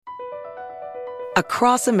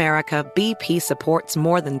Across America, BP supports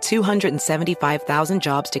more than 275,000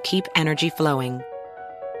 jobs to keep energy flowing.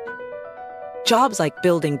 Jobs like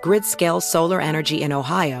building grid-scale solar energy in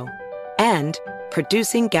Ohio and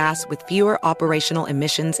producing gas with fewer operational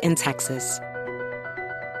emissions in Texas.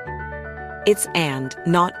 It's and,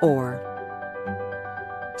 not or.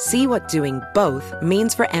 See what doing both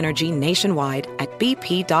means for energy nationwide at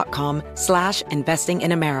bp.com/investing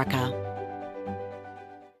in America.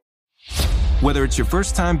 Whether it's your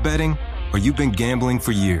first time betting or you've been gambling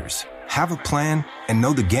for years, have a plan and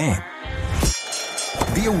know the game.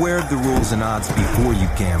 Be aware of the rules and odds before you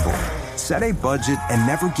gamble. Set a budget and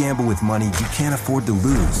never gamble with money you can't afford to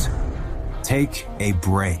lose. Take a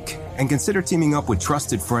break and consider teaming up with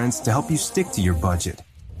trusted friends to help you stick to your budget.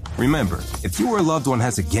 Remember, if you or a loved one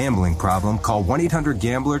has a gambling problem, call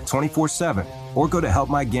 1-800-GAMBLER 24/7 or go to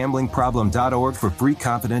helpmygamblingproblem.org for free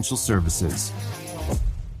confidential services.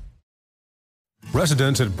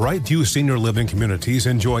 Residents at Brightview Senior Living Communities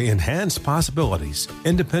enjoy enhanced possibilities,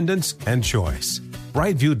 independence, and choice.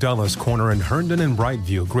 Brightview Dulles Corner in Herndon and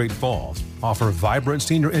Brightview, Great Falls, offer vibrant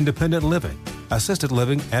senior independent living, assisted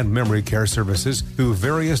living, and memory care services through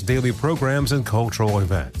various daily programs and cultural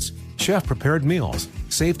events. Chef-prepared meals,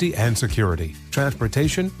 safety and security,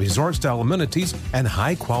 transportation, resort-style amenities, and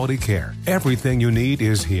high-quality care. Everything you need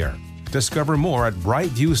is here. Discover more at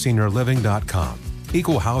brightviewseniorliving.com.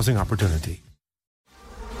 Equal housing opportunity.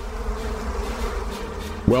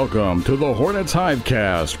 Welcome to the Hornets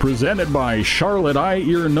Hivecast, presented by Charlotte Eye,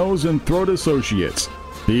 Ear, Nose, and Throat Associates,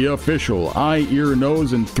 the official eye, ear,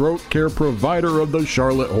 nose, and throat care provider of the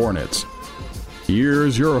Charlotte Hornets.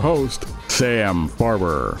 Here's your host, Sam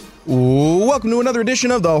Farber. Welcome to another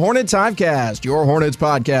edition of the Hornets Hivecast, your Hornets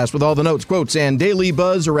podcast with all the notes, quotes, and daily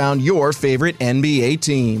buzz around your favorite NBA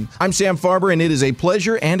team. I'm Sam Farber, and it is a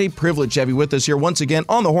pleasure and a privilege to have you with us here once again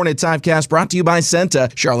on the Hornets Hivecast, brought to you by Senta,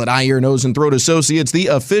 Charlotte Eye, Ear, Nose, and Throat Associates, the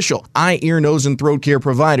official eye, ear, nose, and throat care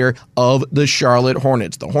provider of the Charlotte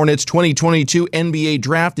Hornets. The Hornets 2022 NBA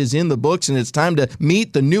Draft is in the books, and it's time to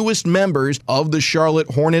meet the newest members of the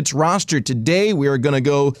Charlotte Hornets roster. Today, we are going to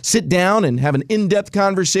go sit down and have an in-depth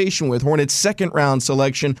conversation with Hornets second-round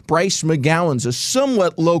selection, Bryce McGowens, a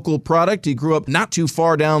somewhat local product. He grew up not too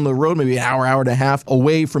far down the road, maybe an hour and a half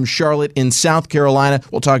away from Charlotte in South Carolina.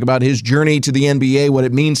 We'll talk about his journey to the NBA, what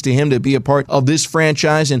it means to him to be a part of this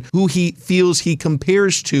franchise, and who he feels he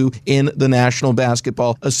compares to in the National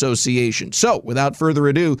Basketball Association. So, without further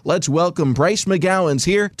ado, let's welcome Bryce McGowens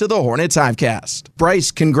here to the Hornets Hivecast.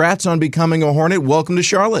 Bryce, congrats on becoming a Hornet. Welcome to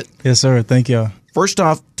Charlotte. Yes, sir. Thank you. First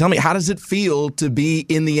off, tell me, how does it feel to be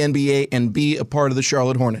in the NBA and be a part of the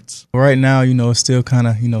Charlotte Hornets? Right now, it's still kind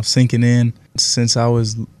of, sinking in since I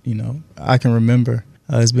was, I can remember.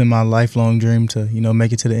 It's been my lifelong dream to,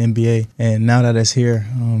 make it to the NBA. And now that it's here,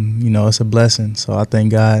 it's a blessing. So I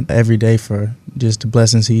thank God every day for just the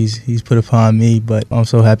blessings he's put upon me. But I'm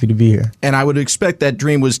so happy to be here. And I would expect that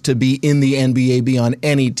dream was to be in the NBA, be on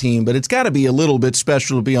any team. But it's got to be a little bit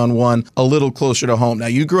special to be on one a little closer to home. Now,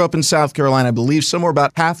 you grew up in South Carolina, I believe, somewhere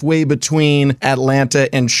about halfway between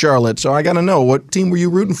Atlanta and Charlotte. So I got to know, what team were you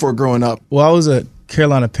rooting for growing up? Well, I was a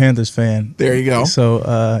Carolina Panthers fan. There you go. So,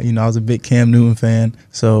 I was a big Cam Newton fan.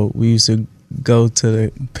 So we used to go to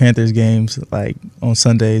the Panthers games like on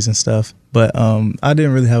Sundays and stuff. But I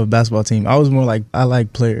didn't really have a basketball team. I was more like, I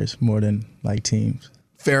like players more than like teams.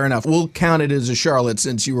 Fair enough. We'll count it as a Charlotte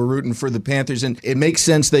since you were rooting for the Panthers. And it makes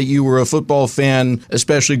sense that you were a football fan,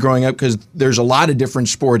 especially growing up, because there's a lot of different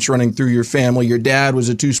sports running through your family. Your dad was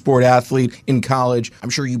a two-sport athlete in college.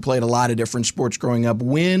 I'm sure you played a lot of different sports growing up.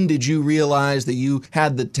 When did you realize that you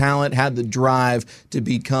had the talent, had the drive to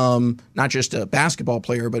become not just a basketball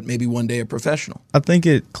player, but maybe one day a professional? I think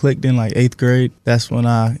it clicked in like 8th grade. That's when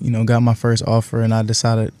I, got my first offer, and I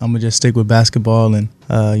decided I'm going to just stick with basketball. And,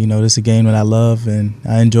 this is a game that I love, and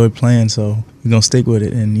I enjoy playing, so we're going to stick with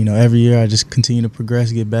it. And, every year I just continue to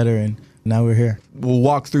progress, get better, and now we're here. We'll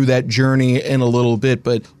walk through that journey in a little bit,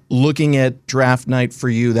 but looking at draft night for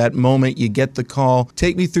you, that moment you get the call,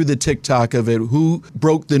 take me through the TikTok of it. Who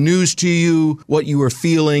broke the news to you, what you were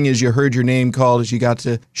feeling as you heard your name called, as you got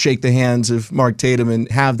to shake the hands of Mark Tatum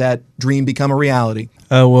and have that dream become a reality?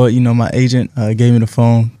 My agent gave me the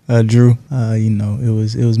phone, Drew.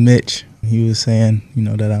 It was Mitch. He was saying,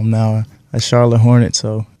 that I'm now a Charlotte Hornet,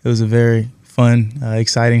 so it was a very fun,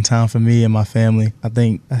 exciting time for me and my family. I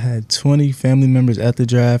think I had 20 family members at the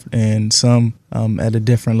draft and some at a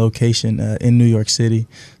different location in New York City.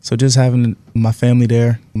 So just having my family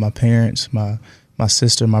there, my parents, my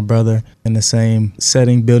sister, my brother in the same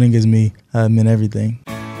setting, building as me, meant everything.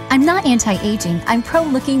 I'm not anti-aging. I'm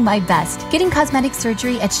pro-looking my best. Getting cosmetic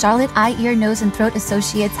surgery at Charlotte Eye, Ear, Nose, and Throat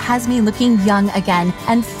Associates has me looking young again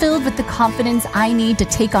and filled with the confidence I need to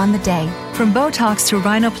take on the day. From Botox to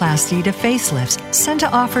rhinoplasty to facelifts,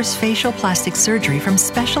 Senta offers facial plastic surgery from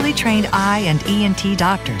specially trained eye and ENT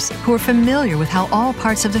doctors who are familiar with how all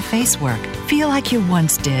parts of the face work. Feel like you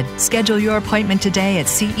once did. Schedule your appointment today at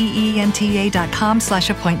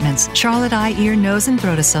ceenta.com/appointments. Charlotte Eye, Ear, Nose, and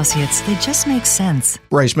Throat Associates. They just make sense.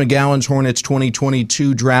 Bryce McGowan's Hornets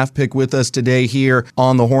 2022 draft pick with us today here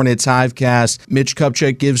on the Hornets Hivecast. Mitch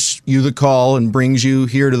Kupchak gives you the call and brings you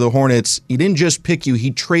here to the Hornets. He didn't just pick you, he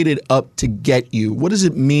traded up to get you. What does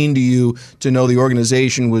it mean to you to know the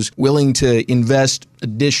organization was willing to invest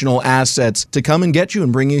additional assets to come and get you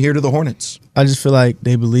and bring you here to the Hornets? I just feel like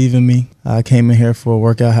they believe in me. I came in here for a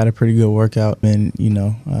workout, had a pretty good workout, and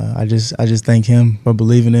I just thank him for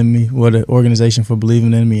believing in me, the organization for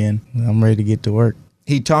believing in me, and I'm ready to get to work.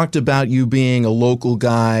 He talked about you being a local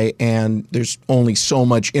guy, and there's only so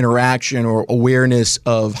much interaction or awareness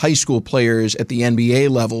of high school players at the NBA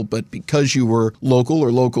level, but because you were local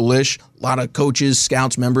or local-ish, a lot of coaches,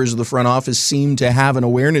 scouts, members of the front office seemed to have an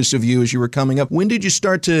awareness of you as you were coming up. When did you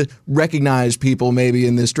start to recognize people maybe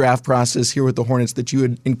in this draft process here with the Hornets that you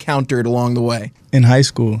had encountered along the way? In high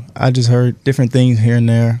school, I just heard different things here and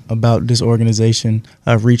there about this organization,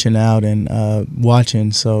 reaching out and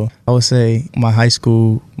watching. So I would say my high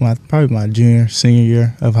school, probably my senior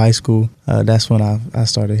year of high school, that's when I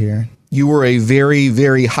started hearing. You were a very,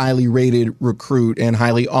 very highly rated recruit and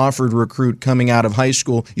highly offered recruit coming out of high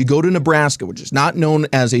school. You go to Nebraska, which is not known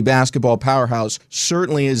as a basketball powerhouse,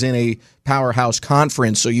 certainly is in a powerhouse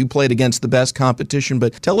conference, so you played against the best competition.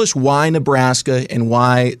 But tell us why Nebraska and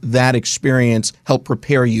why that experience helped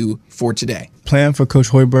prepare you for today. Playing for Coach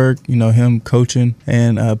Hoiberg, him coaching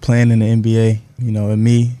and playing in the NBA. And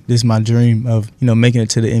me, this is my dream of, making it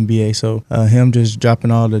to the NBA. So him just dropping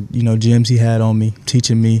all the, gems he had on me,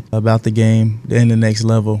 teaching me about the game and the next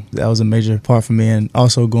level. That was a major part for me. And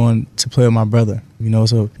also going to play with my brother.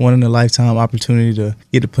 So one in a lifetime opportunity to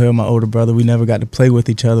get to play with my older brother. We never got to play with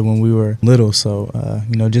each other when we were little. So,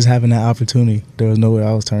 just having that opportunity, there was no way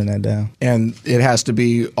I was turning that down. And it has to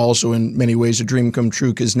be also in many ways a dream come true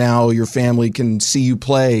because now your family can see you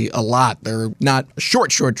play a lot. They're not a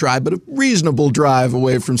short drive, but a reasonable drive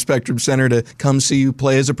away from Spectrum Center to come see you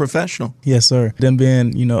play as a professional. Yes, sir. Them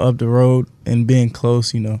being, up the road and being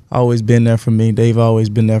close, always been there for me. They've always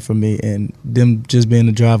been there for me. And them just being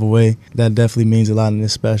a drive away, that definitely means a lot in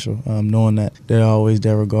this special, knowing that they're always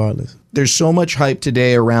there regardless. There's so much hype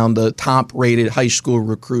today around the top-rated high school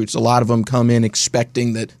recruits. A lot of them come in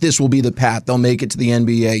expecting that this will be the path. They'll make it to the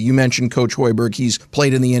NBA. You mentioned Coach Hoiberg. He's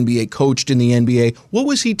played in the NBA, coached in the NBA. What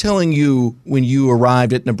was he telling you when you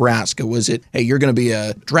arrived at Nebraska? Was it, hey, you're going to be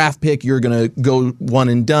a draft pick, you're going to go one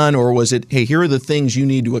and done? Or was it, hey, here are the things you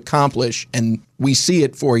need to accomplish, and we see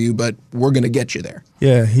it for you, but we're going to get you there?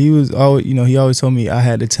 Yeah, he was always, he always told me I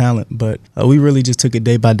had the talent, but we really just took it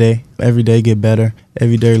day by day. Every day get better.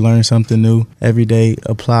 Every day learn something new. Every day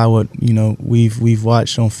apply what, we've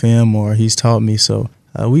watched on film or he's taught me. So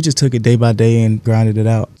we just took it day by day and grinded it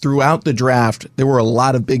out. Throughout the draft, there were a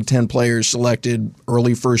lot of Big Ten players selected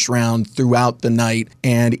early first round throughout the night,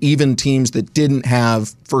 and even teams that didn't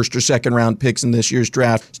have first or second round picks in this year's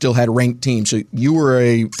draft still had ranked teams. So you were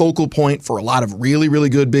a focal point for a lot of really, really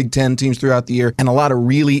good Big Ten teams throughout the year and a lot of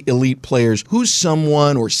really elite players. Who's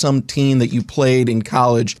someone or some team that you played in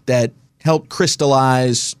college that helped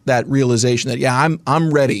crystallize that realization that, yeah,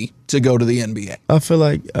 I'm ready to go to the NBA? I feel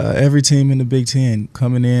like every team in the Big Ten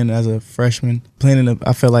coming in as a freshman, playing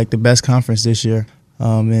I felt like the best conference this year,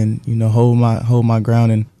 and hold my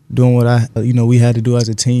ground and doing what we had to do as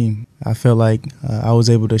a team. I felt like I was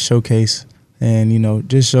able to showcase and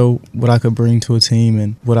just show what I could bring to a team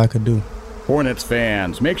and what I could do. Hornets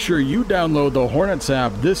fans, make sure you download the Hornets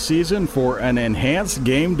app this season for an enhanced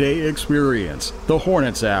game day experience. The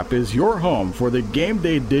Hornets app is your home for the game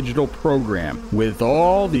day digital program with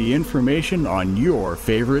all the information on your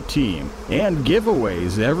favorite team and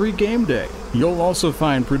giveaways every game day. You'll also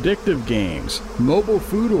find predictive games, mobile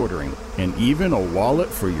food ordering, and even a wallet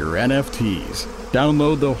for your NFTs.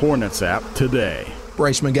 Download the Hornets app today.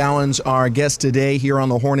 Bryce McGowan's our guest today here on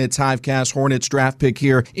the Hornets Hivecast. Hornets draft pick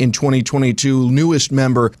here in 2022, newest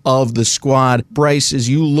member of the squad. Bryce, as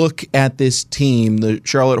you look at this team, the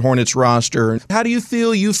Charlotte Hornets roster, how do you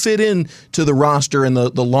feel you fit in to the roster and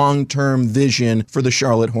the long-term vision for the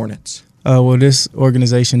Charlotte Hornets? Well, this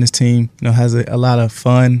organization, this team, has a lot of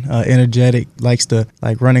fun, energetic, likes to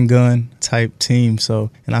run and gun type team.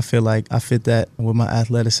 So, and I feel like I fit that with my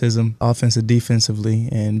athleticism, offensive, defensively,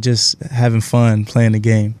 and just having fun playing the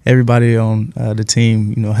game. Everybody on the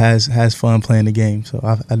team, has fun playing the game. So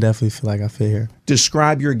I definitely feel like I fit here.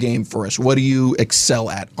 Describe your game for us. What do you excel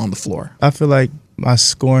at on the floor? I feel like my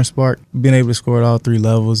scoring spark, being able to score at all three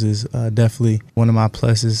levels, is definitely one of my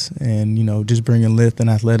pluses. And, just bringing lift and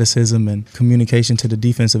athleticism and communication to the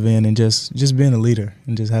defensive end, and just being a leader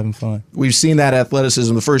and just having fun. We've seen that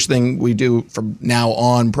athleticism. The first thing we do from now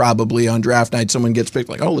on, probably on draft night, someone gets picked,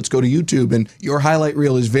 like, oh, let's go to YouTube. And your highlight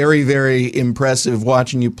reel is very, very impressive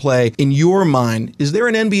watching you play. In your mind, is there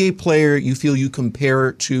an NBA player you feel you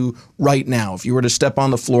compare to right now? If you were to step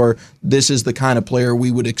on the floor, this is the kind of player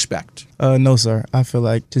we would expect. No, sir. I feel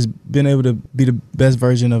like just being able to be the best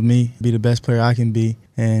version of me, be the best player I can be,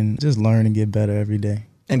 and just learn and get better every day.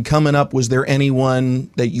 And coming up, was there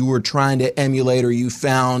anyone that you were trying to emulate, or you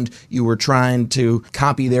found you were trying to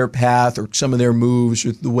copy their path or some of their moves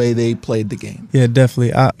or the way they played the game? Yeah,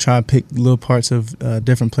 definitely. I try to pick little parts of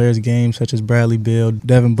different players' games, such as Bradley Beal,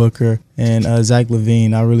 Devin Booker, and Zach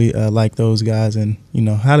LaVine. I really like those guys and,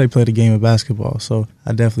 how they play the game of basketball. So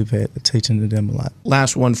I definitely pay attention to them a lot.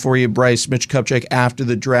 Last one for you, Bryce. Mitch Kupchak, after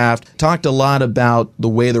the draft, talked a lot about the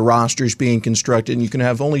way the roster is being constructed. And you can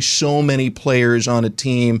have only so many players on a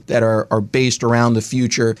team that are based around the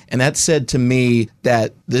future. And that said to me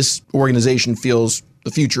that this organization feels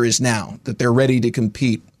the future is now, that they're ready to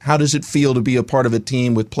compete. How does it feel to be a part of a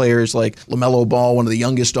team with players like LaMelo Ball, one of the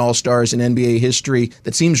youngest All-Stars in NBA history,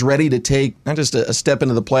 that seems ready to take not just a step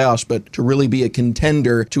into the playoffs, but to really be a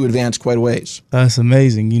contender to advance quite a ways? That's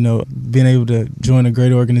amazing. Being able to join a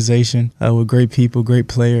great organization with great people, great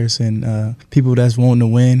players, and people that's wanting to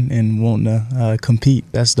win and wanting to compete.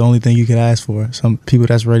 That's the only thing you could ask for. Some people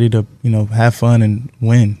that's ready to, have fun and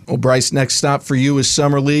win. Well, Bryce, next stop for you is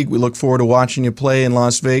Summer League. We look forward to watching you play in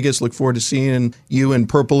Las Vegas. Look forward to seeing you in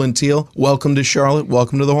purple and teal. Welcome to Charlotte.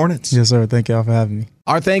 Welcome to the Hornets. Yes, sir. Thank y'all for having me.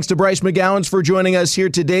 Our thanks to Bryce McGowens for joining us here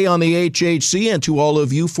today on the HHC, and to all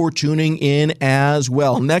of you for tuning in as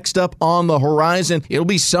well. Next up on the horizon, it'll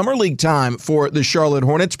be Summer League time for the Charlotte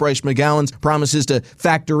Hornets. Bryce McGowens promises to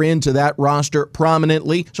factor into that roster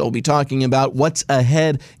prominently, so we'll be talking about what's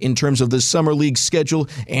ahead in terms of the Summer League schedule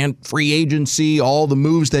and free agency, all the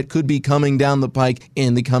moves that could be coming down the pike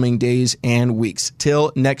in the coming days and weeks.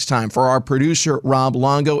 Till next time, for our producer, Rob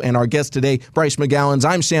Longo, and our guest today, Bryce McGowens,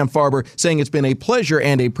 I'm Sam Farber, saying it's been a pleasure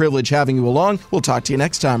and a privilege having you along. We'll talk to you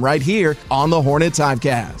next time right here on the Hornets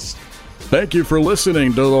Hivecast. Thank you for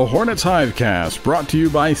listening to the Hornets Hivecast, brought to you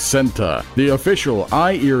by Senta, the official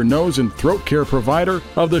eye, ear, nose, and throat care provider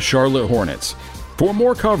of the Charlotte Hornets. For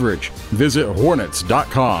more coverage, visit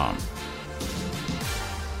hornets.com.